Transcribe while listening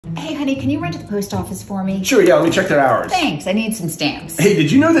Hey, honey, can you run to the post office for me? Sure, yeah, let me check their hours. Thanks, I need some stamps. Hey,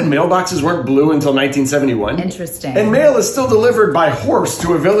 did you know that mailboxes weren't blue until 1971? Interesting. And mail is still delivered by horse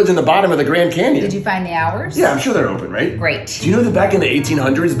to a village in the bottom of the Grand Canyon. Did you find the hours? Yeah, I'm sure they're open, right? Great. Do you know that back in the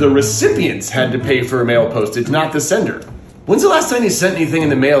 1800s, the recipients had to pay for mail postage, not the sender? When's the last time you sent anything in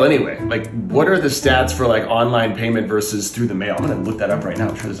the mail anyway? Like, what are the stats for like online payment versus through the mail? I'm gonna look that up right now.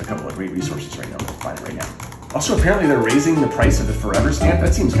 I'm sure there's a couple of great resources right now. I'm gonna find it right now. Also, apparently they're raising the price of the Forever stamp.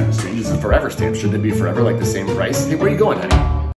 That seems kind of strange. It's a Forever stamp. Shouldn't it be forever like the same price? Hey, where are you going, honey?